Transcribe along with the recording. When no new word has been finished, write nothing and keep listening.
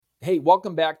Hey,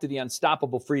 welcome back to the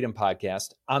Unstoppable Freedom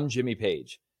Podcast. I'm Jimmy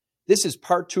Page. This is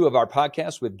part 2 of our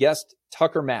podcast with guest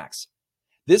Tucker Max.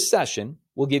 This session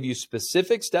will give you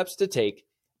specific steps to take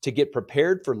to get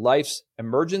prepared for life's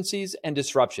emergencies and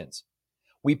disruptions.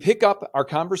 We pick up our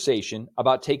conversation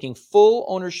about taking full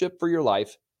ownership for your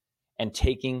life and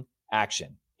taking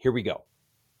action. Here we go.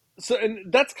 So,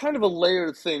 and that's kind of a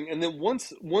layered thing. And then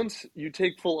once you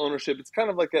take full ownership, it's kind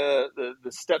of like the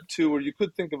step 2, or you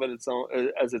could think of it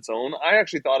as its own. I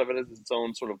actually thought of it as its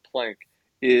own sort of plank,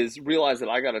 is realize that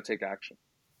I got to take action,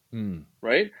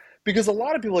 right? Because a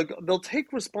lot of people, they'll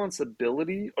take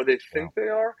responsibility, or they think they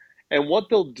are, and what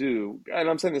they'll do, and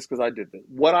I'm saying this because I did this.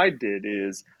 What I did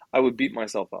is I would beat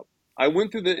myself up. I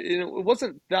went through it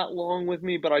wasn't that long with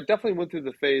me, but I definitely went through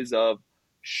the phase of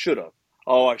should have.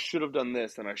 Oh, I should have done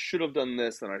this, and I should have done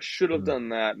this, and I should have done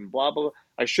that, and blah, blah, blah.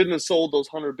 I shouldn't have sold those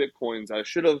 100 Bitcoins. I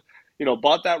should have,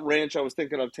 bought that ranch I was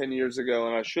thinking of 10 years ago,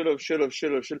 and I should have.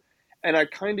 And I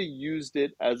kind of used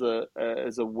it as a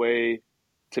way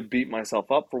to beat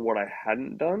myself up for what I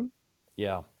hadn't done.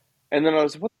 Yeah. And then I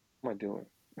was, what am I doing?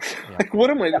 Yeah.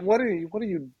 What are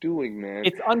you doing, man?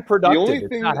 It's unproductive.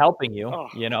 It's not helping you,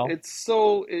 It's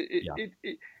so,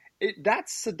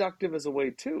 that's seductive as a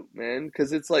way too, man.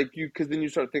 Because it's like because then you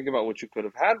start thinking about what you could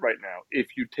have had right now if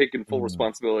you'd taken full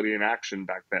responsibility and action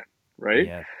back then, right?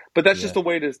 Yeah. But that's just a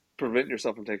way to prevent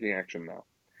yourself from taking action now.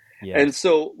 Yeah. And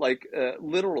so,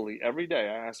 literally every day,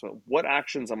 I ask myself, what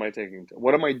actions am I taking?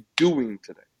 What am I doing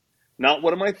today? Not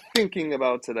what am I thinking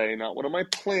about today? Not what am I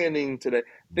planning today?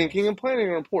 Thinking and planning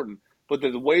are important, but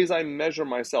the ways I measure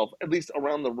myself, at least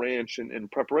around the ranch and in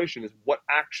preparation, is what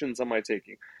actions am I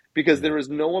taking? Because there is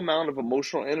no amount of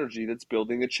emotional energy that's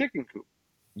building a chicken coop.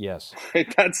 Yes. Right?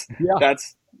 That's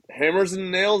hammers and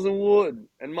nails and wood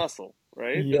and muscle,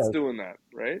 right? Yes. That's doing that,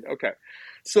 right? Okay.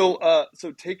 So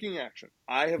taking action.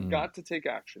 I have got to take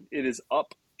action. It is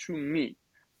up to me,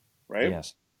 right?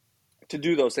 Yes. To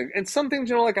do those things. And some things,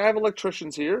 I have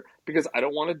electricians here because I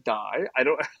don't want to die. I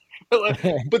don't,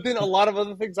 but then a lot of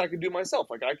other things I can do myself.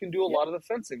 Like I can do a lot of the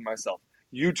fencing myself.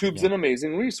 YouTube's an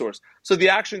amazing resource. So the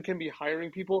action can be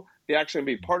hiring people. The action can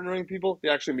be partnering people. The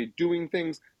action can be doing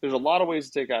things. There's a lot of ways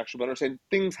to take action, but understand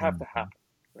things have to happen,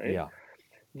 right? Yeah.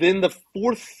 Then the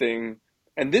fourth thing,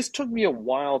 and this took me a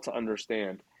while to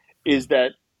understand, is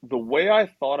that the way I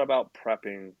thought about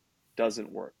prepping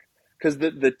doesn't work. Because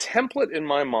the template in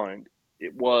my mind,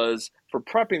 for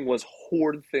prepping was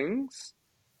hoard things,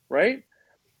 right?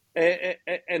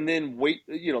 And then wait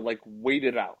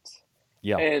it out.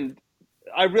 Yeah. And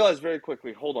I realized very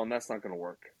quickly, hold on, that's not going to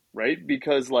work, right?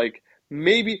 Because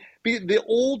maybe the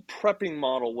old prepping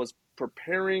model was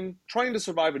trying to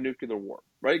survive a nuclear war,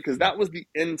 right? Because that was the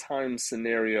end time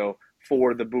scenario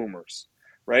for the boomers,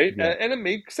 right? Yeah. And it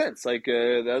makes sense.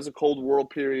 That was a Cold War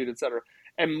period, et cetera.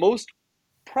 And most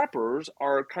preppers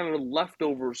are kind of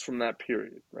leftovers from that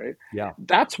period, right? Yeah.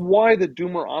 That's why the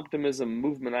doomer optimism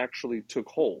movement actually took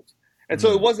hold. And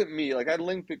so it wasn't me. I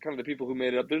linked it kind of to people who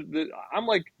made it up. I'm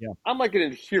like an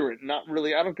adherent, not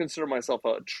really. I don't consider myself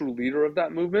a true leader of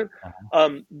that movement.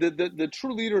 The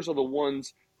true leaders are the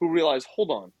ones who realize,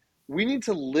 hold on, we need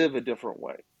to live a different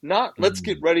way. Not let's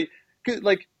get ready.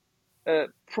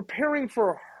 Preparing for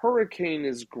a hurricane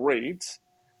is great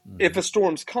if a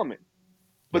storm's coming.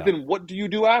 But then what do you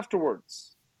do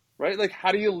afterwards, right?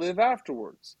 How do you live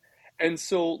afterwards? And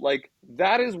so,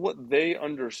 that is what they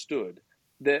understood.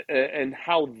 And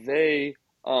how they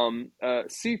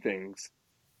see things.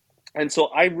 And so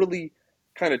I really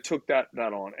kind of took that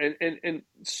on. And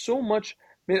so much,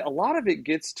 man, a lot of it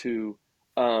gets to,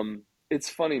 it's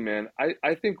funny, man.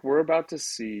 I think we're about to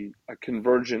see a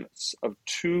convergence of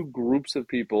two groups of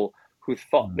people who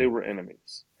thought they were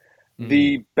enemies.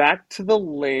 The back to the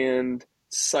land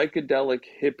psychedelic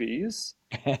hippies,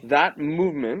 that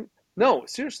movement, no,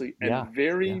 seriously, and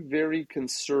very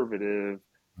conservative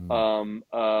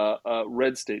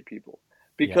red state people,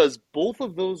 because both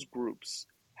of those groups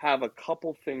have a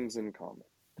couple things in common.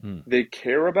 They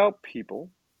care about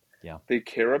people, they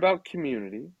care about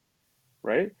community,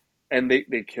 right? And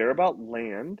they care about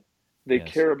land. They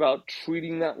care about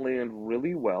treating that land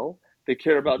really well. They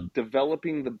care about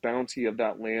developing the bounty of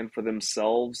that land for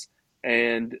themselves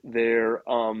and their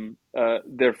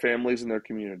families and their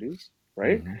communities,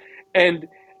 right? And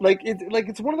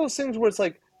it's one of those things where it's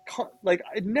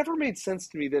it never made sense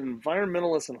to me that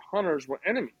environmentalists and hunters were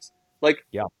enemies.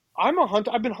 I'm a hunter.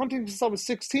 I've been hunting since I was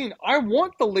 16. I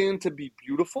want the land to be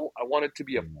beautiful. I want it to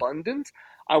be abundant.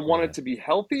 I want it to be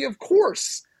healthy. Of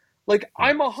course.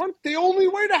 I'm a hunt. The only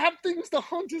way to have things to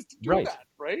hunt is to do that,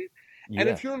 right? And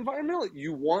if you're environmental,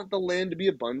 you want the land to be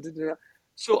abundant.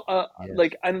 So,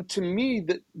 Yes. and to me,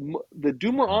 the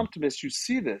doomer Mm. optimists, you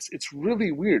see this. It's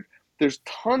really weird. There's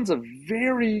tons of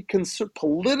very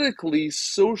politically,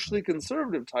 socially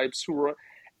conservative types who are,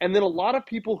 and then a lot of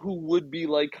people who would be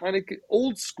like kind of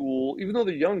old school, even though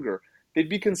they're younger, they'd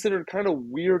be considered kind of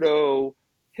weirdo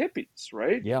hippies,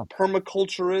 right? Yeah.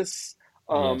 Permaculturists,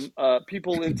 Yes.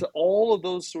 people into all of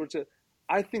those sorts of.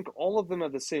 I think all of them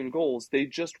have the same goals. They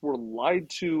just were lied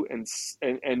to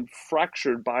and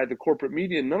fractured by the corporate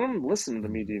media. None of them listen to the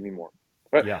Mm. media anymore.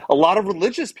 Right? Yeah. A lot of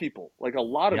religious people, like a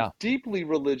lot of Yeah. deeply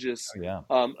religious, Oh,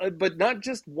 yeah. but not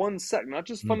just one sect, not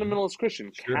just Hmm. fundamentalist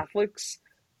Christian, Sure. Catholics,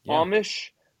 Yeah.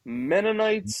 Amish,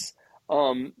 Mennonites.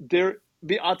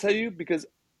 I'll tell you, because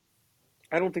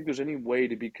I don't think there's any way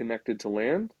to be connected to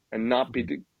land and not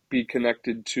Mhm. be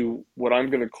connected to what I'm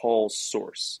going to call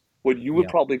source. What you would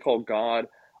Yeah. probably call God,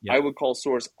 I Yep. would call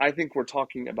source. I think we're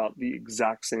talking about the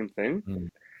exact same thing. Mm.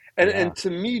 And Yeah. to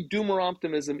me, doomer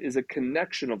optimism is a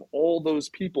connection of all those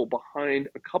people behind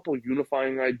a couple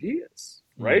unifying ideas,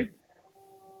 Mm. right?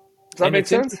 Does that And make it's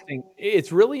sense? interesting.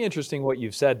 It's really interesting what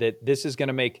you've said, that this is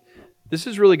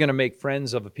really going to make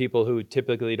friends of people who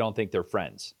typically don't think they're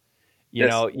friends. You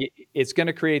Yes. know, it's going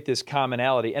to create this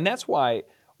commonality. And that's why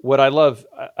what I love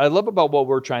about what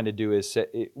we're trying to do is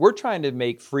we're trying to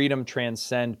make freedom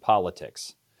transcend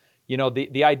politics. You know,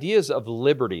 the ideas of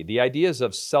liberty, the ideas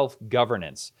of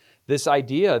self-governance, this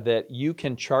idea that you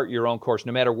can chart your own course.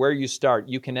 No matter where you start,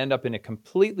 you can end up in a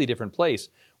completely different place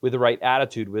with the right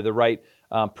attitude, with the right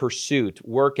pursuit,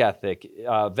 work ethic,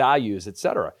 values,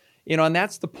 etc. You know, and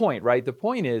that's the point, right? The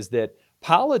point is that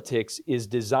politics is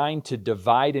designed to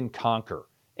divide and conquer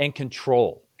and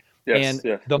control. Yes. And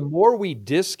Yes. the more we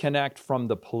disconnect from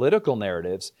the political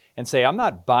narratives and say, I'm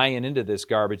not buying into this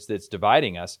garbage that's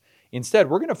dividing us, instead,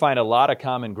 we're going to find a lot of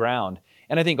common ground.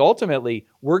 And I think ultimately,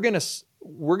 we're going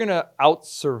to out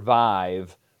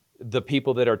survive the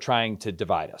people that are trying to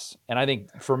divide us. And I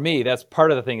think for me, that's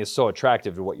part of the thing is so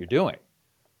attractive to what you're doing.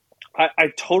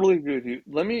 I totally agree with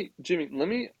you. Jimmy, let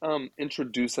me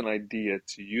introduce an idea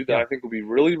to you that Yeah. I think will be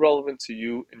really relevant to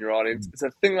you and your audience. Mm. It's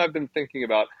a thing I've been thinking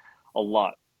about a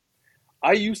lot.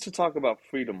 I used to talk about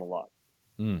freedom a lot,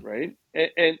 Mm. right?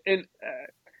 And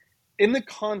in the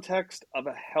context of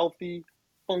a healthy,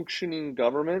 functioning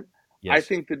government, I Yes.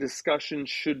 think the discussion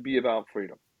should be about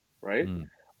freedom, right?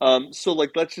 Mm. So,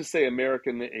 like, let's just say America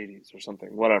in the 80s or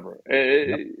something, whatever.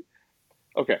 Yep.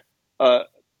 Okay. Uh,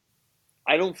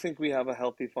 I don't think we have a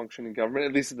healthy, functioning government,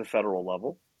 at least at the federal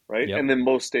level, right? Yep. And then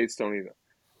most states don't either.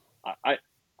 I,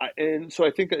 and so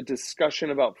I think a discussion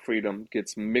about freedom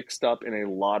gets mixed up in a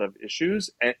lot of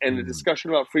issues, and the Mm. discussion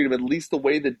about freedom, at least the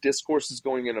way the discourse is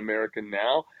going in America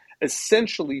now,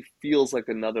 essentially feels like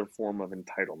another form of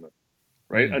entitlement,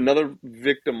 right? Mm. Another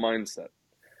victim mindset.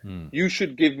 Mm. You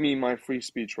should give me my free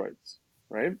speech rights,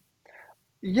 right?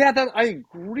 Yeah, that I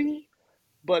agree,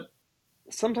 but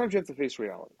sometimes you have to face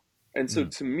reality. And so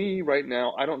Mm. to me, right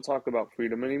now, I don't talk about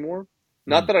freedom anymore.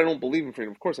 Not Mm. that I don't believe in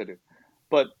freedom, of course I do,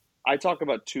 but I talk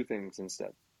about two things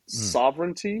instead: Mm.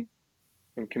 sovereignty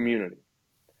and community.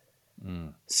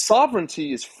 Mm.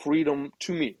 Sovereignty is freedom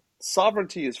to me.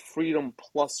 Sovereignty is freedom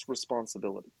plus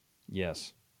responsibility,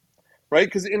 Yes. right?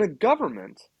 Because in a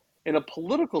government, in a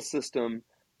political system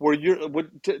where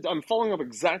I'm following up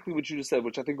exactly what you just said,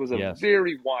 which I think was a Yes.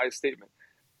 very wise statement.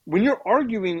 When you're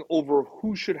arguing over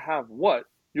who should have what,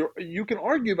 you can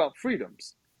argue about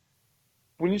freedoms.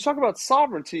 When you talk about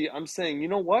sovereignty, I'm saying, you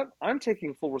know what? I'm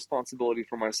taking full responsibility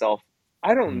for myself.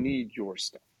 I don't Mm. need your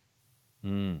stuff.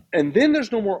 Mm. And then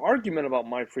there's no more argument about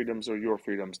my freedoms or your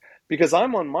freedoms because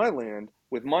I'm on my land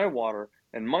with my water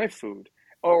and my food,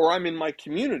 or I'm in my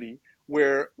community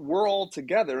where we're all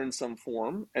together in some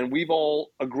form and we've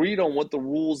all agreed on what the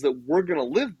rules that we're going to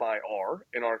live by are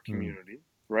in our Mm. community,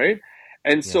 right?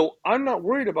 And Yeah. so I'm not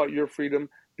worried about your freedom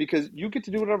because you get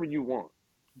to do whatever you want.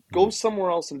 Go Mm. somewhere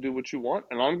else and do what you want,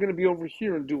 and I'm going to be over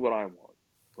here and do what I want,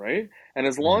 right? And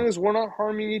as Mm. long as we're not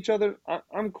harming each other,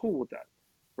 I'm cool with that,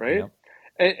 right? Yep.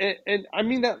 And I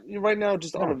mean that right now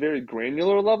just on Yeah. a very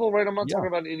granular level, right? I'm not Yeah. talking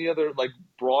about any other like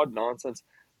broad nonsense,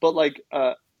 but like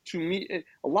to me,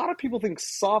 a lot of people think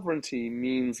sovereignty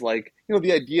means like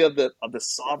the idea of the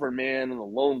sovereign man and the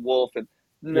lone wolf, and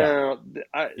Yeah. no,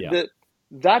 Yeah.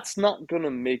 that's not going to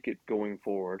make it going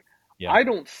forward. Yeah. I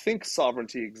don't think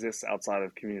sovereignty exists outside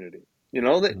of community. You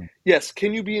know that Mm. yes,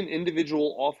 can you be an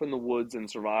individual off in the woods and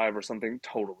survive or something?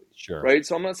 Totally, Sure. right?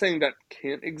 So I'm not saying that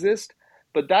can't exist,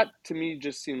 but that to me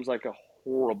just seems like a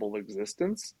horrible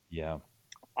existence. Yeah.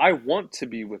 I want to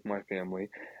be with my family,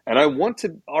 and I want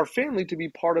our family to be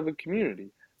part of a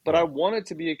community, but I Yeah. want it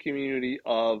to be a community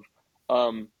of,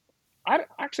 I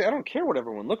don't care what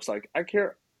everyone looks like. I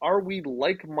care. are we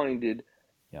like-minded,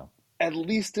 Yeah. at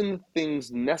least in the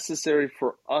things necessary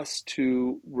for us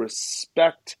to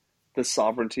respect the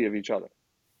sovereignty of each other,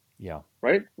 Yeah.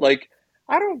 right? Like,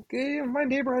 I don't, if my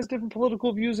neighbor has different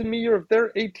political views than me, or if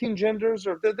they're 18 genders,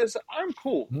 or if they're this, I'm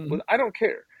cool. Mm-hmm. I don't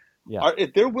care. Yeah.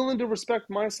 If they're willing to respect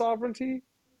my sovereignty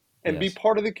and be Yes.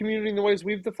 part of the community in the ways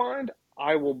we've defined,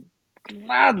 I will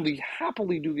gladly,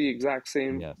 happily do the exact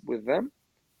same Yes. with them,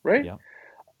 right? Yeah.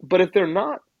 But if they're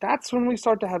not, that's when we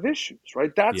start to have issues,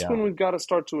 right? That's Yeah. when we've got to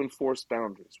start to enforce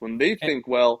boundaries. When they And, think,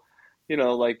 well,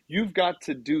 like, you've got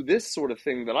to do this sort of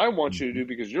thing that I want you to mm-hmm. do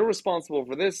because you're responsible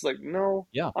for this. Like, no,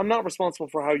 Yeah. I'm not responsible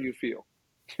for how you feel.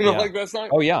 Yeah. Like,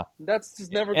 Oh, yeah. that's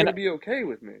just never going And to be okay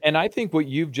with me. And I think what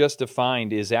you've just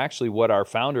defined is actually what our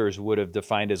founders would have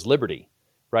defined as liberty,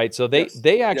 right? So Yes.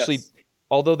 they actually, Yes.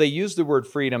 although they used the word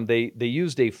freedom, they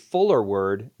used a fuller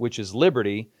word, which is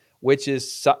liberty, which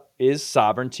is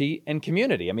sovereignty and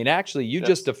community. I mean, actually, you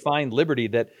just Yes. defined liberty,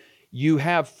 that you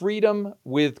have freedom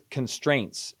with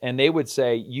constraints, and they would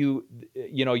say you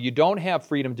don't have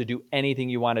freedom to do anything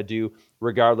you want to do,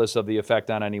 regardless of the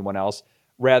effect on anyone else.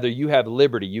 Rather, you have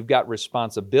liberty. You've got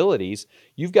responsibilities.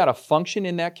 You've got to function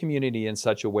in that community in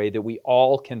such a way that we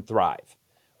all can thrive,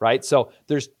 right? So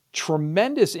there's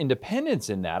tremendous independence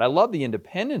in that. I love the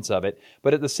independence of it,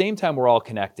 but at the same time, we're all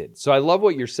connected. So I love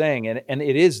what you're saying, and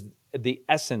it is the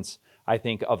essence, I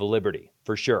think, of liberty,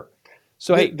 for sure.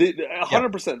 So, hey,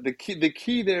 100%. The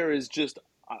key there is just,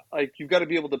 like, you've got to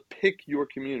be able to pick your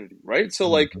community, right? So,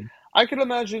 like, Mhm. I can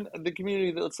imagine the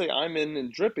community that, let's say, I'm in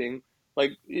and Dripping.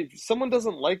 Like, if someone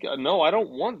doesn't like, no, I don't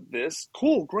want this.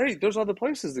 Cool, great. There's other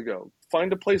places to go.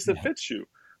 Find a place that Yeah. fits you.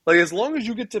 Like, as long as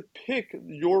you get to pick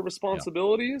your Yeah.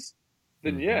 responsibilities,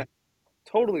 then Mhm.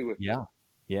 totally with you. Yeah.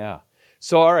 Yeah.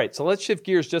 So, all right. So let's shift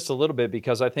gears just a little bit,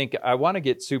 because I think I want to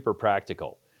get super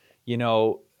practical.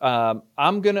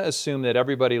 I'm going to assume that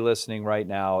everybody listening right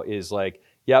now is like,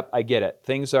 yep, I get it.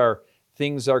 Things are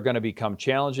going to become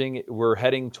challenging. We're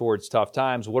heading towards tough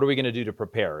times. What are we going to do to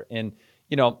prepare? And,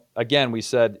 again, we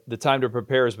said the time to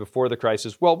prepare is before the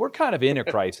crisis. Well, we're kind of in a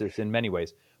crisis in many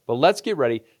ways, but let's get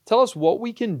ready. Tell us what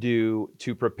we can do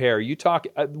to prepare.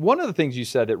 One of the things you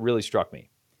said that really struck me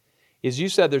is you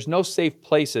said there's no safe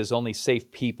places, only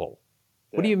safe people.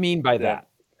 What do you mean by that?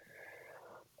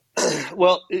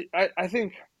 Well, I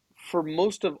think for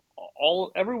most of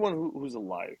everyone who's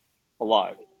alive,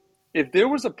 if there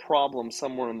was a problem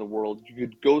somewhere in the world, you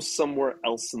could go somewhere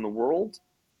else in the world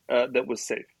that was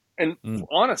safe. And Mm,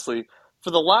 honestly,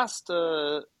 for the last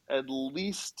at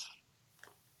least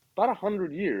about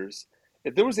 100 years,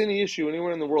 if there was any issue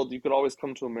anywhere in the world, you could always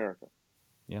come to America.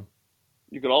 yeah.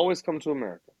 You could always come to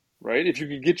America, right? If you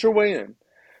could get your way in,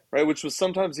 right, which was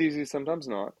sometimes easy, sometimes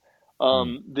not,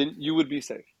 Mm, then you would be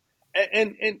safe.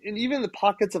 And even the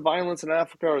pockets of violence in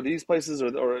Africa or these places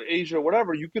or Asia or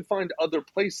whatever, you could find other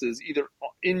places either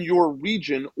in your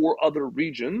region or other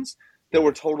regions that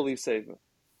were yeah. totally safe.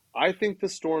 I think the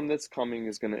storm that's coming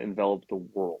is going to envelop the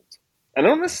world. And I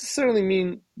don't necessarily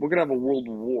mean we're going to have a world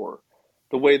war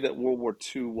the way that World War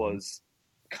II Mhm. was.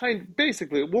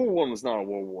 Basically, World War I was not a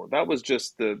world war. That was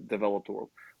just the developed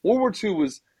world. World War II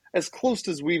was as close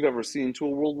as we've ever seen to a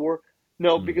world war.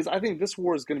 No, Mm, because I think this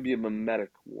war is going to be a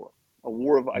mimetic war, a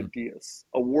war of mm, ideas,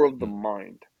 a war of the mm.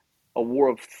 mind, a war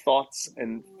of thoughts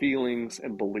and feelings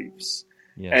and beliefs.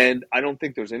 Yes. And I don't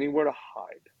think there's anywhere to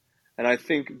hide. And I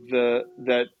think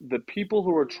that the people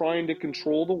who are trying to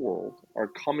control the world are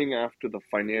coming after the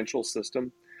financial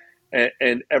system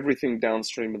and everything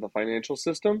downstream of the financial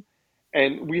system.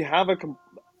 And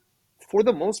for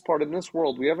the most part in this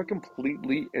world, we have a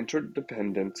completely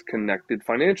interdependent, connected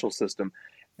financial system.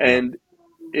 Yeah. And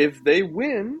if they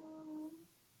win,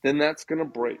 then that's going to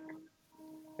break.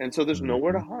 And so there's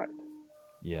nowhere to Mhm. hide.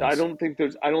 Yes. I don't think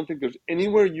there's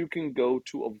anywhere you can go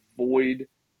to avoid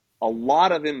a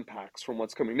lot of impacts from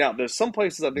what's coming. Now, there's some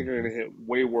places I think are Mhm. going to hit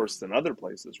way worse than other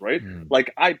places, right? Mm,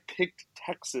 Like, I picked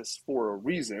Texas for a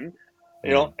reason,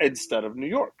 mm. instead of New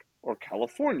York or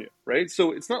California, right?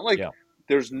 So it's not like Yeah.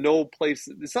 there's no place.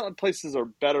 It's not like places are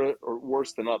better or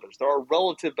worse than others. There are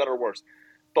relative better or worse.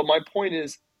 But my point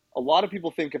is, a lot of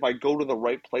people think if I go to the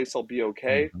right place, I'll be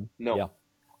okay. Mhm. No, Yeah.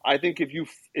 I think if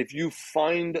you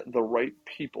find the right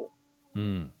people,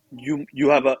 Mm, you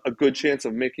have a good chance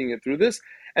of making it through this.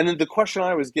 And then the question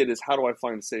I always get is, how do I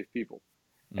find safe people?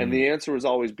 And mm, the answer is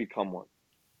always become one,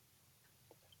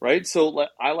 right? So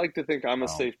I like to think I'm a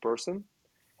wow. safe person,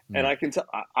 and Mm. I can tell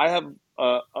I have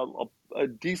a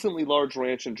decently large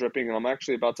ranch in Dripping, and I'm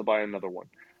actually about to buy another one.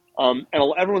 And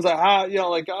everyone's like,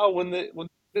 when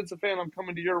it's a fan, I'm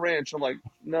coming to your ranch. I'm like,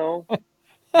 no,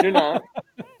 you're not,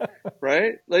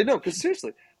 right? Like, no, because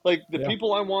seriously, like, the Yeah.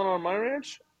 people I want on my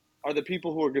ranch are the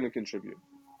people who are going to contribute,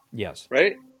 Yes.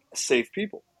 right? Safe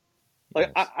people.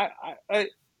 Like Yes.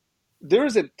 there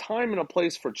is a time and a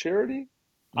place for charity.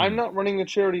 I'm Mm. not running a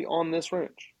charity on this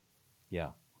ranch.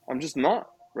 Yeah. I'm just not,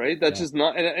 right? That's Yeah. just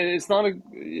not, and it's not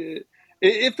a.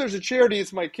 If there's a charity,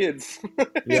 it's my kids,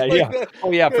 Yeah. like Yeah. the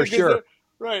Oh, yeah, for because sure. they're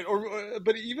right. Or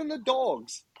but even the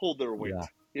dogs pull their weight. Yeah.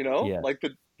 You know, Yes. like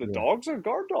the Yeah. dogs are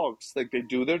guard dogs. Like they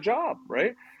do their job,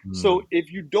 right? So Mm.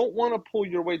 if you don't want to pull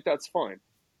your weight, that's fine.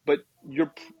 But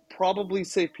you're probably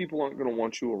safe people aren't going to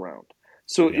want you around.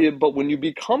 So, Yep. but when you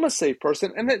become a safe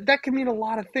person, and that can mean a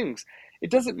lot of things. It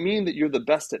doesn't mean that you're the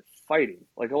best at fighting.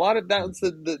 Like a lot of that's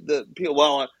Mhm. the people.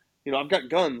 Well, I've got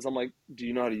guns. I'm like, do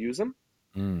you know how to use them?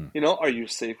 Mm. Are you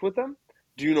safe with them?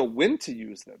 Do you know when to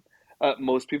use them?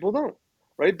 Most people don't,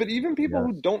 right? But even people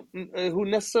who Yes. don't, who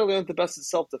necessarily aren't the best at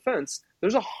self-defense,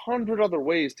 there's 100 other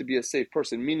ways to be a safe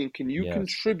person. Meaning, can you Yes.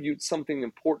 contribute something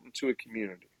important to a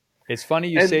community? It's funny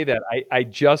you And say that. I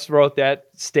just wrote that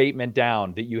statement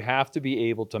down that you have to be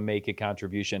able to make a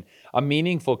contribution, a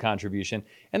meaningful contribution.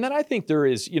 And then I think there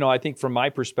is, I think from my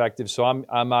perspective, so I'm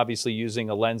obviously using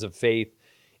a lens of faith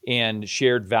and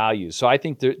shared values. So I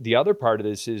think the other part of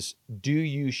this is, do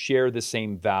you share the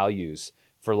same values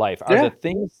for life? Are the yeah,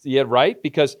 things, yeah, right?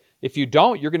 Because if you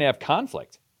don't, you're going to have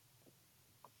conflict.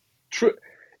 true.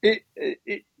 It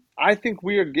I think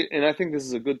we are getting, and I think this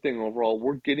is a good thing overall.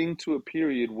 We're getting to a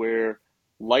period where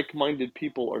like-minded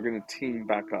people are going to team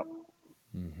back up,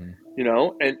 Hmm.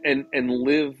 and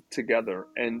live together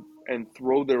and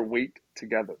throw their weight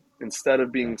together instead of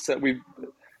Yeah. being set. We've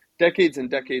decades and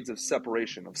decades of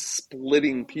separation, of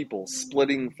splitting people,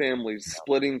 splitting families,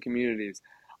 splitting communities.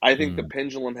 I think the Mm.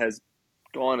 pendulum has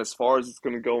gone as far as it's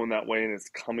going to go in that way, and it's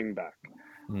coming back.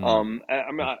 Mm.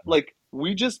 I mean, like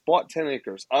we just bought 10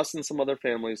 acres, us and some other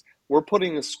families. We're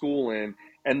putting a school in,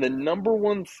 and the number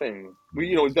one thing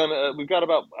we've done, we've got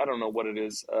about, I don't know what it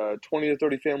is, 20 or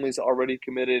 30 families already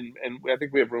committed, and I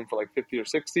think we have room for like 50 or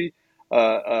 60,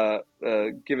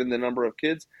 given the number of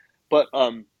kids. But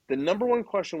the number one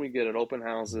question we get at open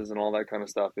houses and all that kind of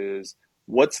stuff is,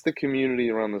 what's the community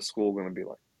around the school going to be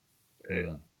like?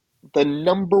 Mm. The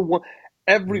number one, Mm.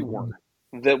 everyone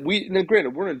that we now,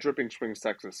 granted, we're in Dripping Springs,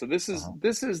 Texas, so this is Uh-huh.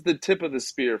 this is the tip of the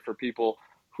spear for people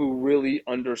who really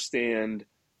understand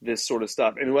this sort of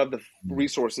stuff and who have the Mm.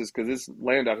 resources, because this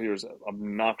land out here is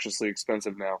obnoxiously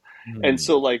expensive now. And Mm.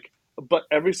 so like, but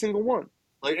every single one,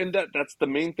 like, and that's the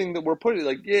main thing that we're putting,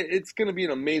 like, yeah, it's going to be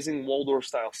an amazing Waldorf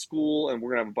style school, and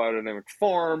we're going to have a biodynamic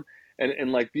farm,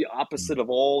 and like the Mm. opposite of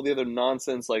all the other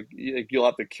nonsense, like you'll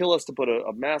have to kill us to put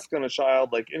a mask on a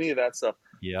child, like any of that stuff.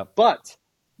 Yep. But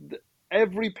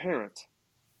every parent,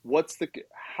 what's the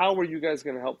how are you guys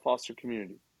going to help foster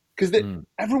community? Because Mm.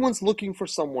 everyone's looking for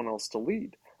someone else to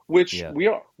lead, which Yeah. we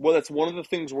are. Well, that's one of the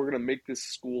things we're going to make this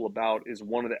school about, is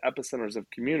one of the epicenters of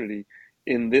community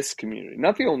in this community.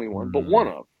 Not the only one, but one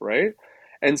Mm. of, right?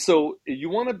 And so you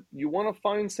want to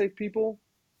find safe people,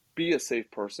 be a safe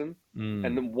person. And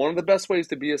Mm. then one of the best ways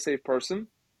to be a safe person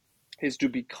is to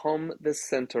become the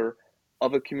center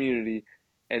of a community.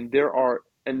 And there are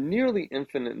a nearly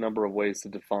infinite number of ways to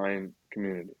define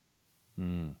community.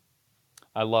 Mm.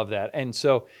 I love that. And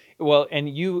so, well, and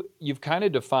you've kind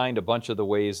of defined a bunch of the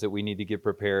ways that we need to get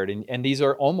prepared, and these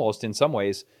are almost in some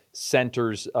ways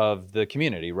centers of the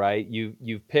community, right?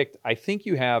 You've picked, I think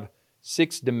you have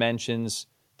 6 dimensions.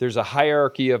 There's a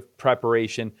hierarchy of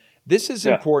preparation. This is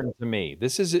Yeah. important to me.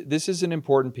 This is an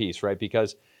important piece, right?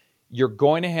 Because you're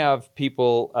going to have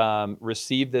people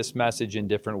receive this message in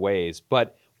different ways.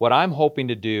 But what I'm hoping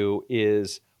to do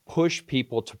is push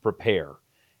people to prepare.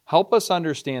 Help us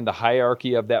understand the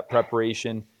hierarchy of that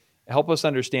preparation. Help us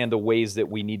understand the ways that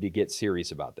we need to get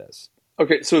serious about this.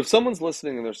 Okay, so if someone's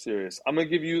listening and they're serious, I'm gonna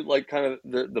give you like kind of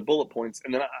the bullet points,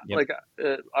 and then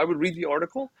Yep. I would read the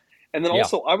article, and then Yeah.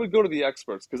 also I would go to the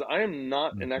experts, because I am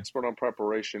not an Mhm. expert on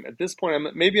preparation at this point. I'm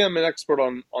an expert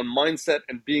on mindset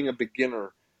and being a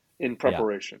beginner in Yeah.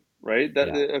 preparation, right?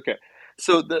 That Yeah. okay.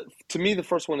 So to me, the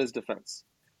first one is defense,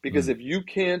 because Mm. if you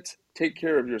can't take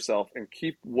care of yourself and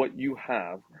keep what you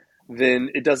have, then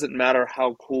it doesn't matter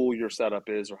how cool your setup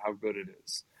is or how good it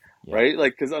is, Yeah. right?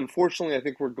 Like, because unfortunately, I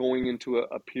think we're going into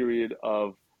a period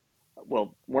of,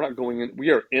 well, we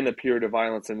are in a period of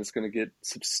violence, and it's going to get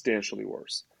substantially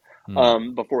worse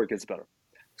Mm. before it gets better.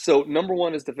 So number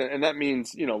one is defense, and that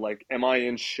means, like, am I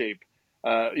in shape?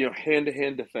 Hand to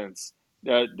hand defense.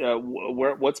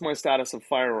 What's my status of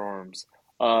firearms?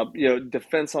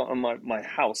 Defense on my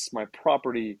house, my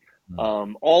property,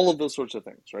 Mm. all of those sorts of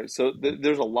things, right? So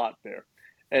there's a lot there.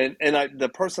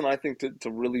 The person I think to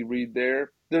really read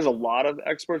there's a lot of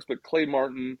experts, but Clay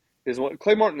Martin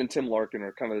and Tim Larkin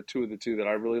are kind of the two that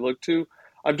I really look to.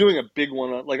 I'm doing a big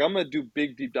one. Like I'm going to do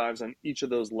big deep dives on each of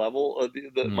those level of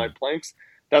my Mm, planks.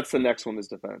 That's the next one is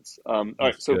defense. All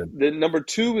right. that's So good. then number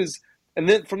two is, and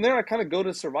then from there I kind of go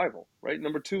to survival, right?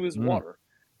 Number two is Mm, water.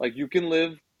 Like you can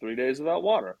live 3 days without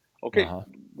water. Okay. uh-huh.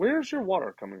 Where's your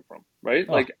water coming from? Right.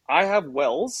 Oh, Like I have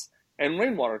wells and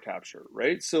rainwater capture,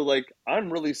 right? So like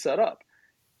I'm really set up.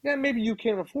 Yeah, maybe you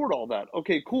can't afford all that.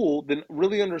 Okay, cool. Then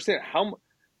really understand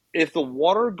if the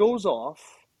water goes off,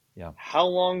 yeah. how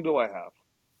long do I have?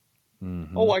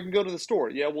 Oh, Hmm. I can go to the store.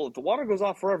 Yeah, well, if the water goes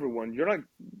off for everyone, you're not.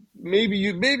 Maybe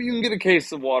you can get a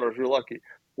case of water if you're lucky.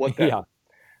 What then? Yeah.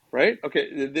 Right? Okay,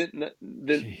 then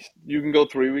Jeez. you can go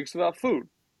 3 weeks without food.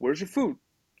 Where's your food?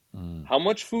 Mm, How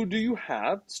much food do you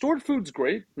have? Stored food's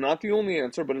great, not the only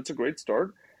answer, but it's a great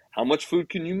start. How much food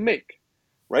can you make?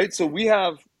 Right? So we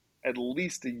have at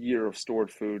least a year of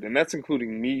stored food, and that's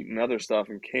including meat and other stuff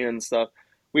and canned stuff.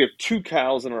 We have 2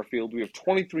 cows in our field. We have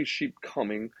 23 sheep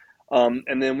coming.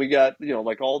 And then we got,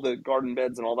 like all the garden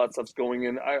beds and all that stuff's going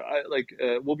in.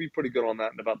 We'll be pretty good on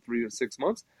that in about 3 to 6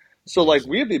 months. So like amazing.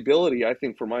 we have the ability, I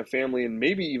think, for my family and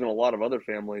maybe even a lot of other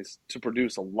families to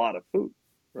produce a lot of food,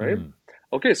 right? Mm.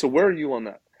 Okay, so where are you on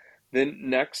that? Then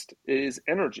next is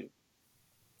energy,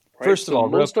 right? First of So all,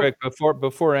 real most of quick,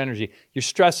 before energy, you're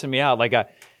stressing me out.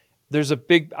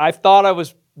 I thought I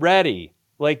was ready.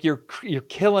 Like you're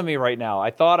killing me right now.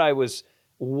 I thought I was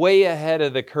way ahead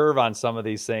of the curve on some of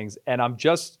these things, and I'm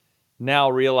just now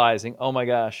realizing, oh my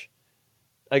gosh,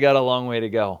 I got a long way to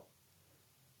go.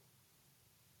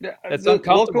 yeah, That's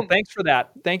uncomfortable. welcome. Thanks for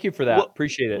that. Thank you for that. Well,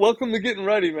 Appreciate it. welcome to getting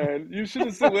ready, man. You should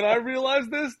have seen when I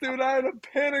realized this, dude. I had a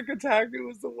panic attack. It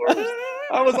was the worst.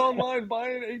 I was online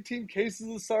buying 18 cases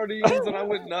of sardines, and I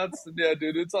went nuts. Yeah,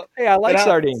 dude, Hey, I it like happens.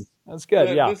 sardines. That's good.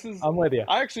 Yeah, Yeah, this is. I'm with you.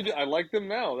 I actually do. I like them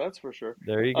now. That's for sure.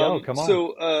 There you go. Come on.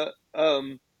 So,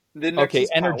 the next Okay,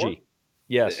 is power, energy.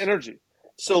 Yes. energy.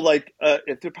 So, like,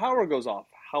 if the power goes off,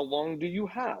 how long do you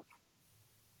have?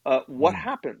 What Mm,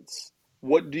 happens?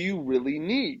 What do you really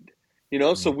need?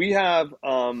 So mm, we have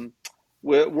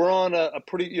we're on a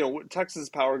pretty Texas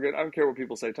power grid. I don't care what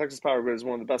people say. Texas power grid is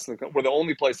one of the best in the country. We're the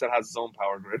only place that has its own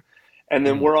power grid, and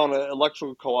then mm, we're on an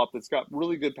electrical co-op that's got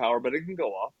really good power, but it can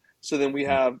go off. So then we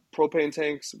mm, have propane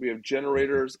tanks, we have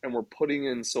mhm, generators, and we're putting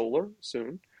in solar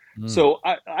soon. mm. So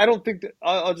I don't think that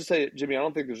I'll just say it, Jimmy. I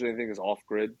don't think there's anything as off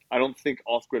grid. I don't think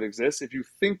off grid exists. If you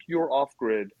think you're off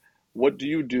grid, what do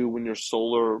you do when your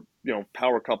solar,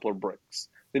 power coupler breaks?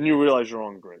 Then you realize you're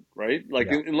on grid, right? Like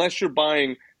Yeah. unless you're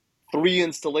buying 3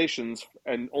 installations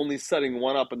and only setting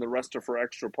one up and the rest are for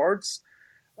extra parts,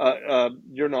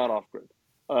 you're not off grid.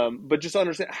 But just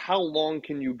understand how long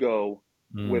can you go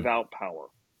Mm, without power,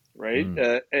 right? mm.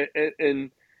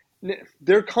 And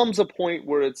there comes a point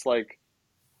where it's like,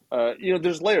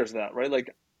 there's layers of that, right?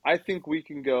 Like I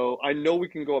know we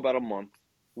can go about a month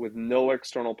with no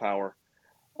external power.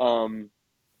 Um,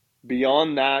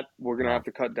 Beyond that, we're gonna have Wow.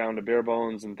 to cut down to bare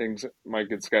bones and things might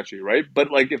get sketchy, right?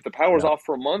 But like if the power's Yeah. off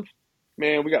for a month,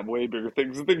 man, we got way bigger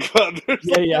things to think about.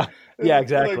 Yeah. Yeah. Yeah.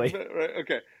 Like Exactly. right,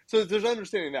 okay. So there's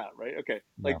understanding that, right? Okay,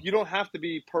 like Yeah. you don't have to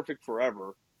be perfect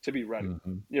forever to be ready,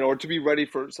 Hmm. or to be ready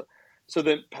for. So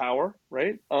then power,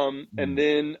 right? And Mm.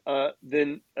 then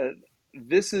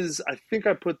this is I think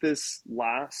I put this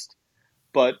last,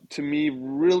 but to me,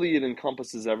 really, it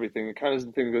encompasses everything. It kind of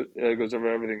the thing that goes over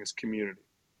everything is community,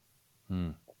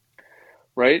 Mm.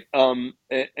 right?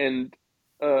 And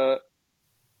uh,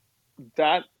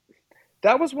 that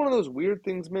that was one of those weird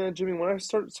things, man, Jimmy. When I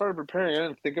started preparing, I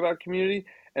didn't think about community,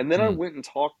 and then I Mm. went and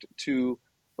talked to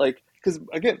because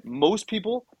again, most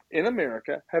people in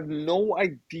America have no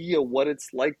idea what it's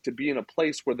like to be in a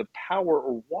place where the power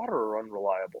or water are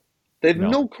unreliable. They have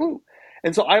No. no clue.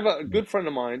 And so I have a Mm. good friend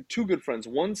of mine, two good friends.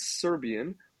 One's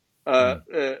Serbian, Mm.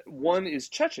 one is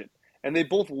Chechen, and they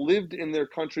both lived in their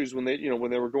countries when they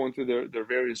were going through their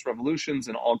various revolutions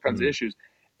and all kinds of Mm. issues.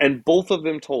 And both of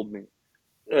them told me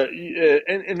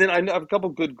and then I have a couple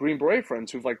good Green Beret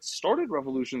friends who've like started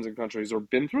revolutions in countries or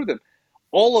been through them.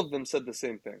 All of them said the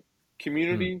same thing: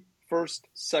 Mm. community first,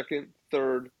 second,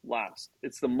 third, last.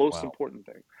 It's the most Wow. important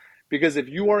thing, because if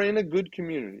you are in a good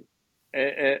community,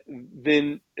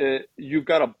 then you've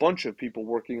got a bunch of people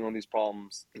working on these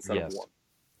problems instead of Yes. one.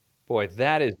 Boy,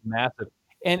 that is massive.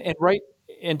 And right,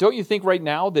 and don't you think right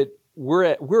now that we're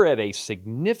at a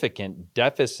significant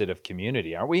deficit of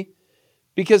community, aren't we?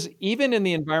 Because even in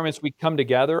the environments we come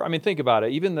together, I mean, think about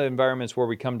it. Even the environments where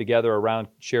we come together around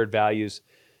shared values,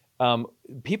 um,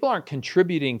 people aren't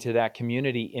contributing to that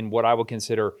community in what I would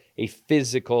consider a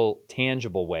physical,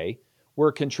 tangible way.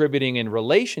 We're contributing in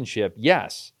relationship,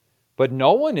 yes, but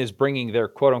no one is bringing their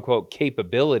quote unquote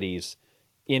capabilities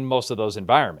in most of those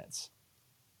environments.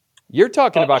 You're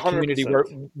talking about community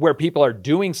 100%. where people are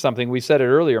doing something. We said it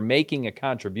earlier, making a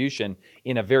contribution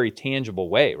in a very tangible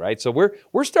way, right? So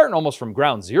we're starting almost from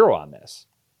ground zero on this.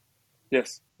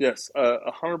 Yes,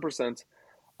 100%.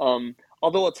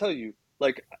 Although I'll tell you,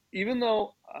 like, even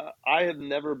though I have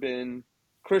never been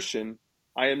Christian,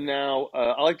 I am now.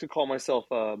 I like to call myself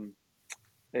a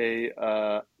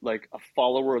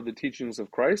follower of the teachings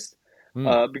of Christ. Hmm.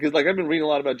 Because like I've been reading a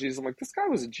lot about Jesus. I'm like, this guy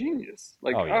was a genius.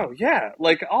 Like, Oh yeah. oh yeah,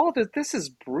 like all of this is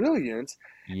brilliant.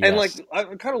 And like Yes.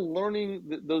 I'm kind of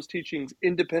learning those teachings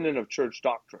independent of church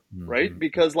doctrine, right? Hmm.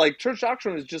 Because like church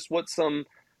doctrine is just what some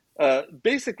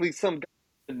basically some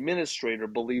administrator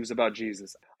believes about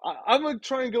Jesus. I'm gonna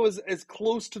try and go as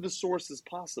close to the source as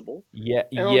possible. Yeah.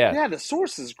 And I'm like, Yes. yeah, the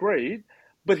source is great,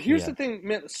 but here's Yeah. the thing,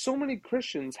 man. So many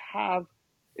Christians have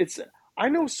it's. I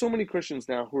know so many Christians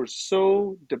now who are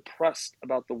so depressed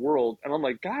about the world, and I'm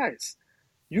like, guys,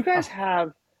 you guys Oh,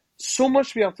 have so much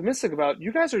to be optimistic about.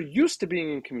 You guys are used to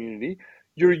being in community.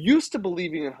 You're used to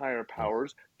believing in higher yes.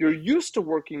 powers. You're used to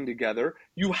working together.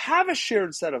 You have a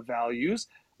shared set of values.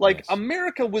 Like Yes.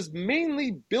 America was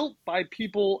mainly built by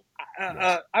people.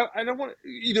 Yes. I don't want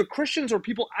either Christians or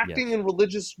people acting Yes. in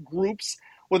religious groups,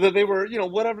 whether they were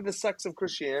whatever the sects of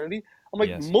Christianity. I'm like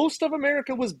Yes. most of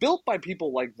America was built by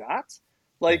people like that.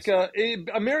 Like Yes.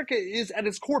 America is at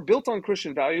its core built on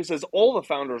Christian values, as all the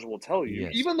founders will tell you.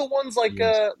 Yes. Even the ones like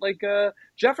Yes.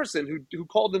 Jefferson, who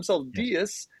called himself Yes.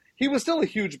 deists, he was still a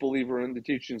huge believer in the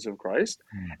teachings of Christ.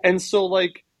 Mm. And so,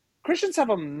 like Christians have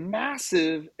a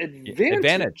massive Yeah. Advantage.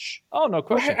 advantage, Oh, no right?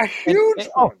 question. A huge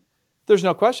Oh, one. there's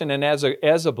no question. And as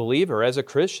a believer, as a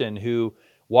Christian who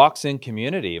walks in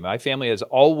community, my family has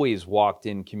always walked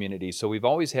in community. So we've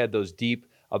always had those deep,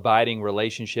 abiding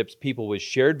relationships, people with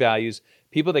shared values,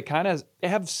 people that kind of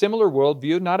have similar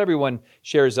worldview. Not everyone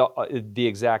shares the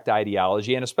exact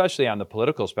ideology, and especially on the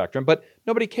political spectrum, but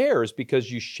nobody cares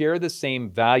because you share the same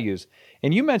values.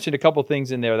 And you mentioned a couple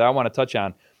things in there that I want to touch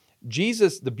on.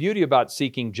 Jesus, the beauty about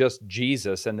seeking just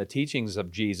Jesus and the teachings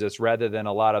of Jesus rather than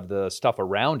a lot of the stuff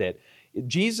around it,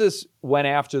 Jesus went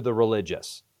after the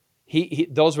religious.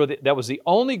 That was the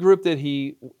only group that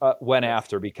he went Yes.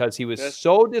 after because he was Yes.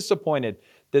 so disappointed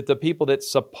that the people that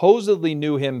supposedly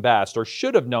knew him best or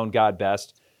should have known God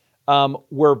best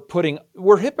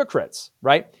were hypocrites,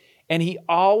 right? And he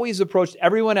always approached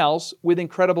everyone else with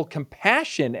incredible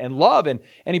compassion and love, and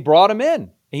he brought them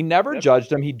in. He never Yep. judged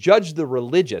them. He judged the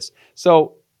religious.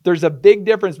 So there's a big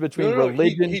difference between No. He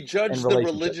religion and judged the relationship.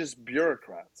 religious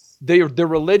bureaucrats. The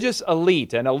religious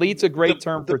elite, and elite's a great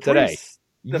term The for today. priests,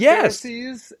 the Yes,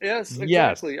 Pharisees. Yes, yes,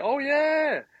 exactly. Oh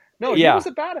yeah. No, he yeah. was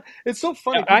a bad. It's so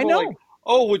funny. I People are like, know.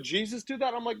 oh, would Jesus do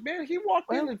that? I'm like, man, he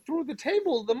walked in Well, and threw the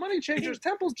table, the money changers' he,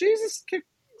 temples. Jesus kicked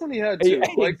when he had to.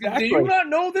 Like, do you exactly. not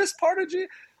know this part of Jesus?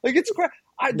 Like, it's crazy.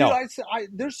 No.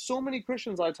 There's so many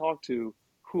Christians I talk to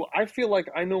who I feel like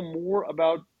I know more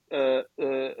about Oh,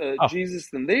 Jesus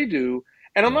than they do,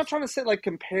 and I'm not yes, trying to say like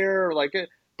compare like it.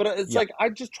 But it's yeah, like I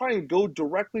just try and go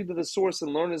directly to the source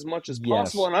and learn as much as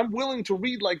possible. yes, And I'm willing to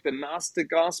read like the Gnostic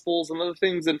Gospels and other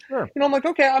things. And sure. I'm like,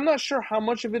 okay, I'm not sure how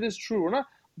much of it is true or not.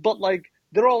 But like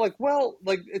they're all like, well,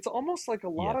 like it's almost like a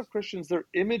lot Yes. of Christians, their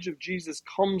image of Jesus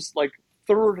comes like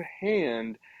third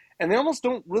hand, and they almost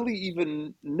don't really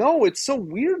even know. It's so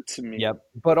weird to me. Yep.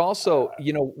 But also,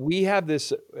 we have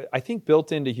this, I think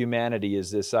built into humanity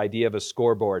is this idea of a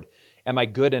scoreboard. Am I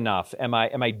good enough? Am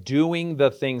I doing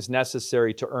the things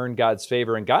necessary to earn God's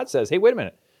favor? And God says, hey, wait a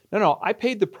minute. No, I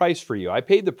paid the price for you. I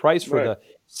paid the price for Right. the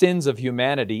sins of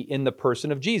humanity in the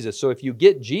person of Jesus. So if you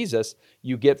get Jesus,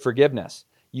 you get forgiveness.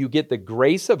 You get the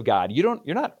grace of God. You're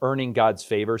not earning God's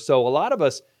favor. So a lot of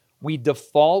us, we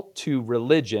default to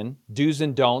religion, do's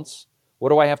and don'ts. What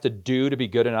do I have to do to be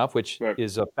good enough? Which Right.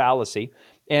 is a fallacy.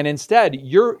 And instead,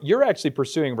 you're actually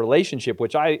pursuing relationship,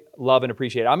 which I love and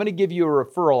appreciate. I'm going to give you a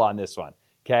referral on this one.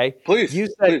 Okay. Please,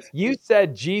 please. You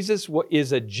said Jesus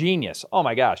is a genius. Oh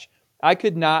my gosh. I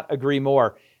could not agree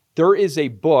more. There is a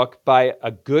book by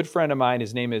a good friend of mine.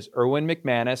 His name is Erwin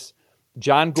McManus.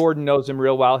 John Gordon knows him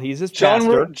real well. He's his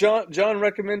pastor. John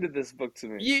recommended this book to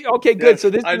me. Okay, good. Yes, So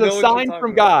this I is a know what you're sign talking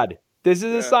from about. God. This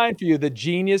is a Yeah. sign for you, the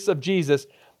genius of Jesus.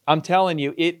 I'm telling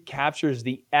you, it captures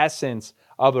the essence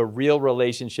of a real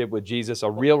relationship with Jesus,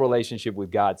 a real relationship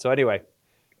with God. So anyway.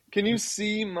 Can you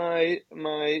see my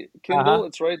Kindle? Uh-huh.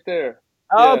 It's right there.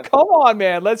 Oh, Yeah, come on,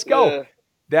 man. Let's go. yeah,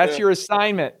 That's yeah. your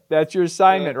assignment. That's your yeah.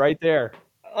 assignment right there.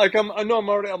 Like I'm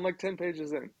like 10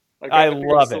 pages in. Like I I think I'm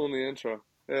love it. still in the intro.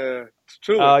 Yeah,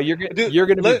 truly, dude. You're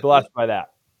going to be blessed by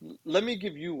that. Let me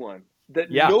give you one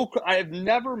that Yeah. I have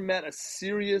never met a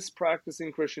serious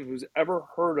practicing Christian who's ever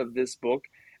heard of this book,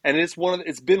 and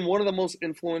it's been one of the most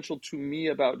influential to me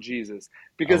about Jesus,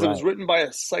 All because it was right. written by a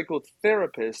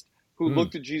psychotherapist who Mm.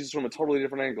 looked at Jesus from a totally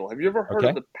different angle. Have you ever heard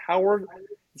of Okay. the power?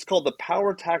 It's called The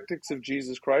Power Tactics of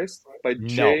Jesus Christ by No,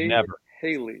 Jay never.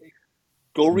 Haley.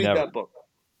 Go read Never. that book.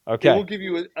 It will Okay. give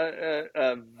you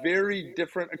a very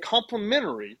different, a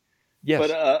complementary,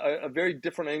 but Yes. a very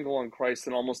different angle on Christ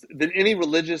than any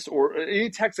religious or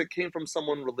any text that came from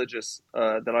someone religious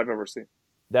that I've ever seen.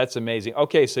 That's amazing.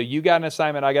 Okay, so you got an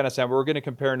assignment, I got an assignment. We're going to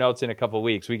compare notes in a couple of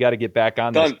weeks. We got to get back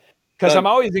on this Done. because I'm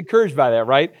Done. always encouraged by that,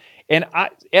 right? And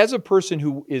as a person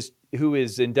who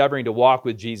is endeavoring to walk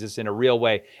with Jesus in a real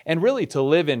way and really to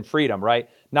live in freedom, right?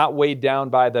 Not weighed down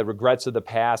by the regrets of the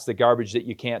past, the garbage that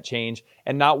you can't change,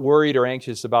 and not worried or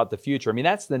anxious about the future. I mean,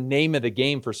 that's the name of the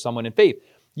game for someone in faith.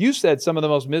 You said some of the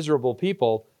most miserable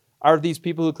people are these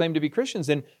people who claim to be Christians.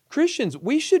 And Christians,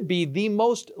 we should be the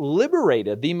most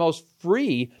liberated, the most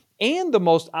free, and the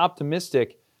most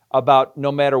optimistic about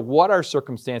no matter what our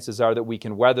circumstances are, that we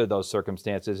can weather those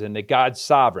circumstances and that God's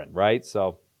sovereign, right?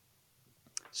 So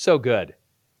good.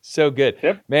 So good.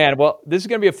 Yep. Man, well, this is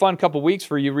going to be a fun couple weeks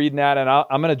for you reading that, and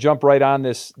I'm going to jump right on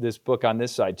this book on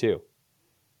this side too.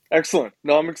 Excellent.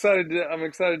 No, I'm excited.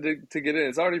 To get in.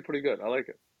 It's already pretty good. I like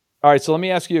it. All right, so let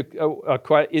me ask you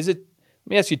let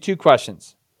me ask you two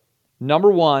questions. Number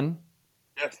one,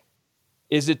 Yes.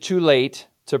 is it too late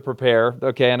to prepare?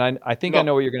 Okay, and I think I No,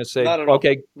 know what you're going to say. not at all.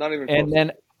 Okay, Not even and close.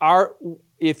 then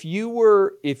if you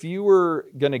were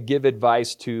going to give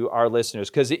advice to our listeners,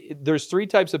 because there's three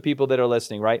types of people that are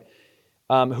listening, right?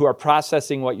 Who are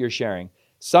processing what you're sharing.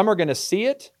 Some are going to see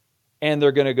it, and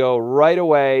they're going to go right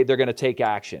away. They're going to take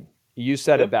action. You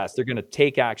said it best. They're going to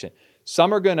take action.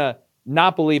 Some are going to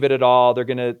not believe it at all. They're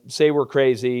going to say we're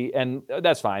crazy, and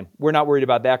that's fine. We're not worried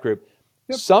about that group.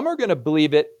 Yep. Some are going to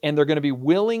believe it, and they're going to be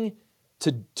willing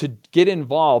to get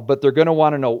involved, but they're going to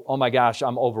want to know, oh my gosh,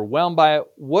 I'm overwhelmed by it.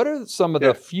 What are some of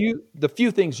the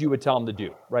few things you would tell them to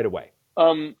do right away?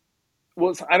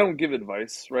 Well, I don't give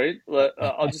advice, right?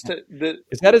 I'll just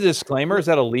Is that a disclaimer? Is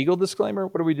that a legal disclaimer?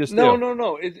 What do we just do?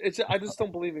 No. It's I just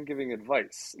don't believe in giving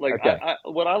advice. Like Okay.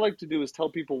 what I like to do is tell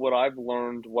people what I've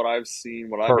learned, what I've seen,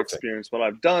 what I've Perfect. experienced, what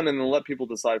I've done, and then let people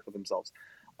decide for themselves.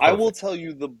 I will tell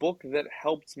you the book that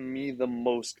helped me the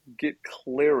most get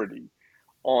clarity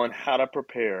on how to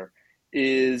prepare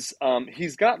is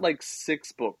he's got like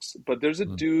 6 books, but there's a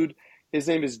dude. His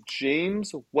name is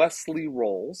James Wesley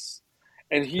Rolls.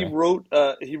 And he wrote,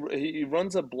 he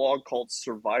runs a blog called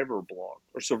Survival Blog.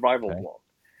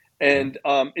 And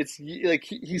it's like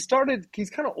he's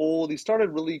kind of old. He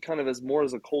started really kind of as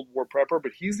a Cold War prepper,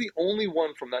 but he's the only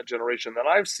one from that generation that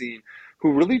I've seen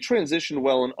who really transitioned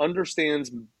well and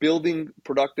understands building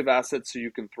productive assets so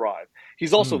you can thrive.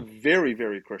 He's also very,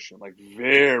 very Christian, like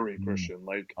very Christian.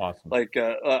 Awesome.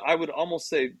 I would almost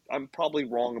say, I'm probably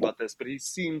wrong about this, but he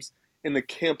seems in the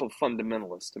camp of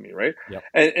fundamentalists to me, right? Yep.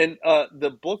 And the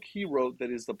book he wrote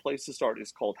that is the place to start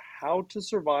is called How to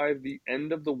Survive the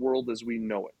End of the World as We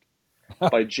Know It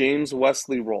by James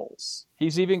Wesley Rolls.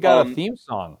 He's even got a theme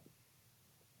song.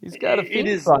 He's got a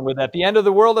theme song with that. The End of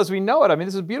the World as We Know It. I mean,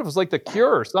 this is beautiful. It's like The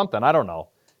Cure or something. I don't know.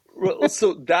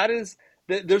 So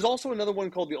there's also another one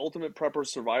called The Ultimate Prepper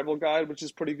Survival Guide, which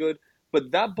is pretty good.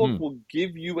 But that book will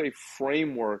give you a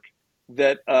framework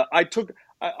that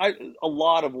a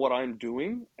lot of what I'm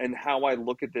doing and how I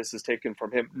look at this is taken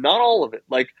from him. Not all of it.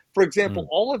 Like, for example,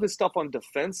 all of his stuff on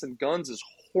defense and guns is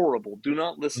horrible. Do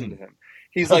not listen to him.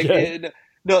 He's like,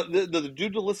 no, the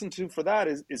dude to listen to for that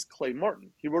is Clay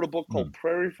Martin. He wrote a book called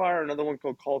Prairie Fire, another one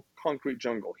called Concrete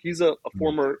Jungle. He's a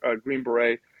former Green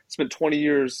Beret, spent 20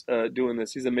 years doing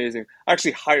this. He's amazing. I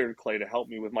actually hired Clay to help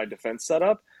me with my defense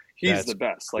setup. He's the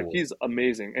best. Cool. Like, he's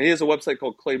amazing. And he has a website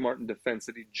called Clay Martin Defense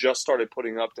that he just started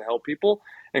putting up to help people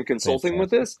and consulting with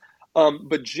this.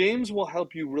 But James will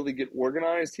help you really get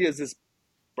organized. He has this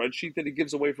spreadsheet that he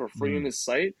gives away for free on his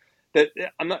site that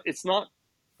it's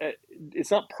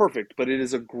not perfect, but it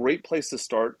is a great place to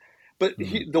start. But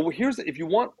if you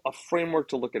want a framework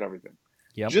to look at everything,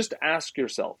 just ask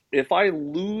yourself, if I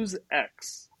lose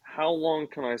X, how long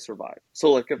can I survive? So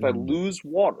like if I lose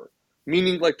water,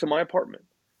 meaning like to my apartment,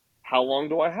 how long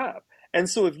do I have? And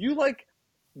so if you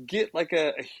get like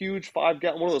a huge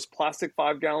 5-gallon, one of those plastic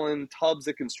 5-gallon tubs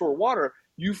that can store water,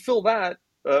 you fill that,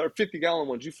 or 50-gallon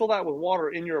ones, you fill that with water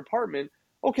in your apartment.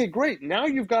 Okay, great. Now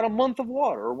you've got a month of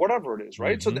water or whatever it is,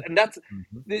 right? So and that's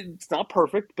it's not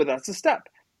perfect, but that's a step.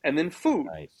 And then food,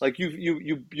 like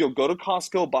you'll go to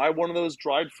Costco, buy one of those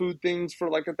dried food things for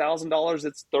like $1,000.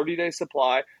 It's 30-day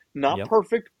supply. Not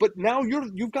perfect, but now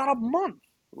you've got a month,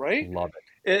 right? Love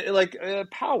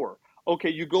it. Power. Okay,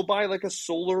 you go buy like a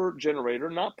solar generator,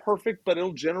 not perfect, but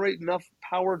it'll generate enough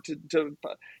power to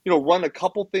run a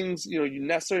couple things, you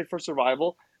necessary for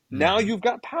survival. Now Mm-hmm. you've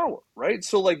got power, right?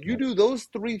 So like you Yep. do those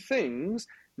three things,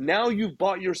 now you've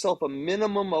bought yourself a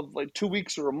minimum of like 2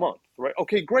 weeks or a month, right?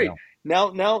 Okay, great.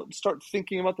 Yeah. Now start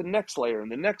thinking about the next layer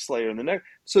and the next layer and the next.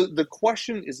 So the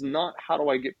question is not how do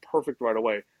I get perfect right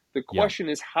away? The Yeah. question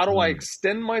is how do I Mm.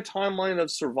 extend my timeline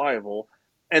of survival?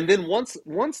 And then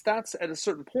once that's at a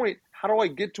certain point, how do I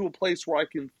get to a place where I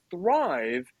can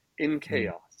thrive in Mm.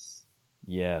 chaos?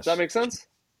 Does that Yes. make sense?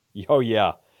 Oh,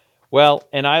 yeah. Well,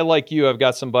 and I, like you, I've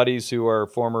got some buddies who are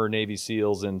former Navy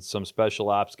SEALs and some special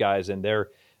ops guys, and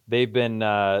they've been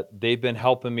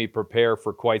helping me prepare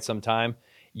for quite some time.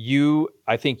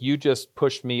 I think you just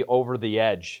pushed me over the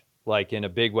edge, like in a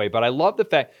big way. But I love the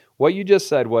fact what you just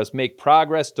said was make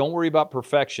progress. Don't worry about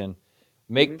perfection.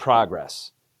 Make Mm-hmm.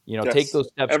 progress. Take Yes. those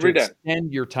steps to Every day.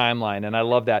 extend your timeline, and I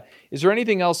love that. Is there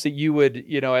anything else that you would,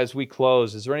 as we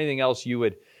close? Is there anything else you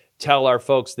would tell our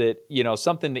folks that,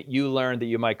 something that you learned that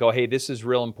you might go, hey, this is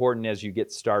real important as you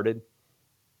get started?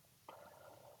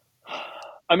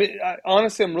 I mean,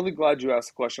 honestly, I'm really glad you asked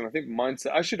the question. I think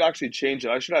mindset, I should actually change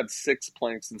it. I should add 6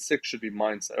 planks, and 6 should be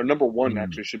mindset. Or number 1 Mm,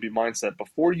 actually should be mindset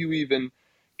before you even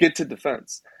get to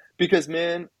defense. Because,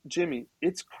 man, Jimmy,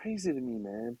 it's crazy to me,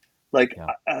 man. Like,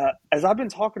 yeah. as I've been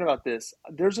talking about this,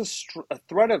 there's a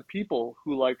thread of people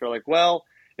who are like, well,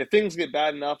 if things get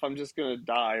bad enough, I'm just going to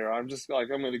die, or I'm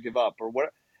going to give up, or what.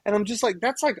 And I'm just like,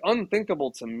 that's like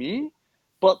unthinkable to me.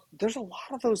 But there's a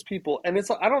lot of those people, and it's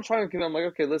like I don't try and convince. I'm like,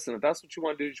 okay, listen, if that's what you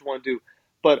want to do, you want to do.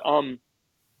 But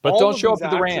But all don't of show these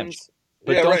up at the ranch. actions,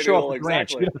 But yeah, don't right, show up well, at the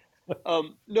ranch.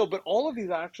 exactly. No, but all of these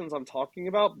actions I'm talking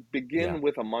about Yeah. begin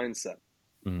with a mindset,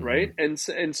 Mm-hmm. right? And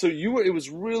so it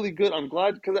was really good. I'm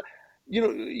glad because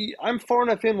I'm far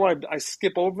enough in where I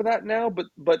skip over that now.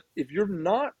 But if you're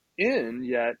not in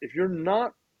yet, if you're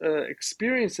not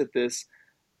experienced at this,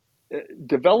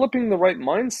 developing the right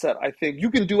mindset, I think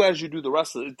you can do as you do the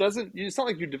rest of it. It's not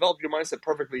like you develop your mindset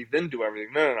perfectly, then do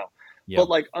everything. No. Yeah. But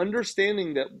like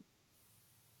understanding that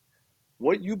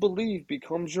what you believe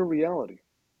becomes your reality.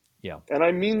 Yeah. And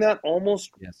I mean that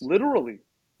almost Yes. literally,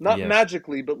 not Yes.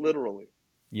 magically, but literally.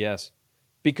 Yes.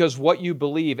 Because what you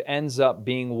believe ends up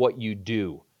being what you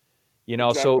do. So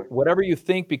Exactly. whatever you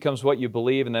think becomes what you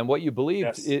believe, and then what you believe,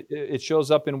 Yes. it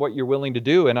shows up in what you're willing to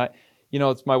do. And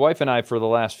it's my wife and I for the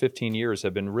last 15 years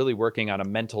have been really working on a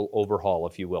mental overhaul,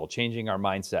 if you will, changing our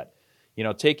mindset.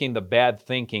 Taking the bad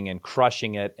thinking and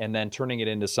crushing it, and then turning it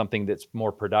into something that's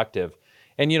more productive.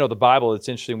 And the Bible, it's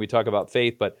interesting. We talk about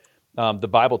faith, but the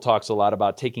Bible talks a lot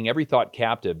about taking every thought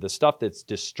captive, the stuff that's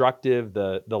destructive,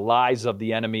 the lies of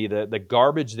the enemy, the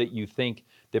garbage that you think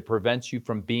that prevents you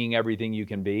from being everything you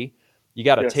can be. You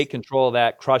got to Yes. take control of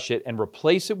that, crush it, and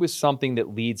replace it with something that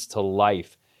leads to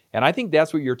life. And I think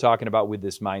that's what you're talking about with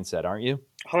this mindset, aren't you?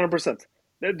 100%.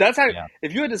 That's how. Yeah.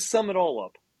 If you had to sum it all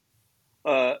up,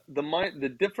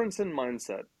 the difference in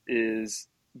mindset is: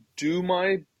 do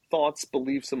my thoughts,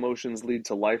 beliefs, emotions lead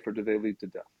to life, or do they lead to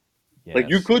death? Like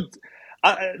you Yes. could,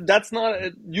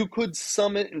 you could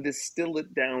sum it and distill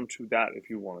it down to that if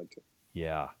you wanted to.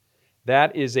 Yeah.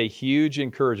 That is a huge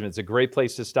encouragement. It's a great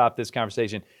place to stop this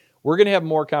conversation. We're going to have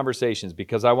more conversations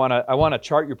because I want to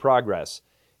chart your progress,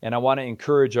 and I want to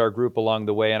encourage our group along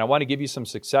the way, and I want to give you some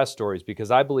success stories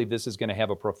because I believe this is going to have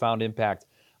a profound impact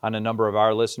on a number of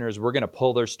our listeners. We're going to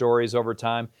pull their stories over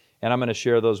time, and I'm going to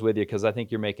share those with you because I think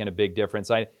you're making a big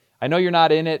difference. I know you're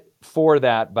not in it for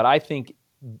that, but I think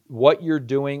what you're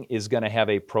doing is going to have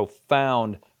a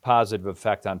profound positive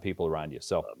effect on people around you.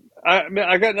 So I mean,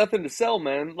 I got nothing to sell,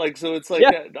 man. Like, so it's like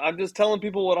yeah, I'm just telling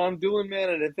people what I'm doing, man.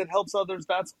 And if it helps others,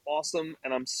 that's awesome,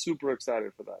 and I'm super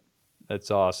excited for that. that's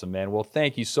awesome, man. Well,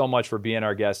 thank you so much for being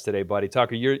our guest today, buddy.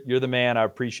 Tucker, you're the man. I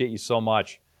appreciate you so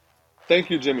much. Thank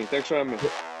you, Jimmy. Thanks for having me.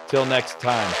 Till next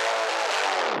time.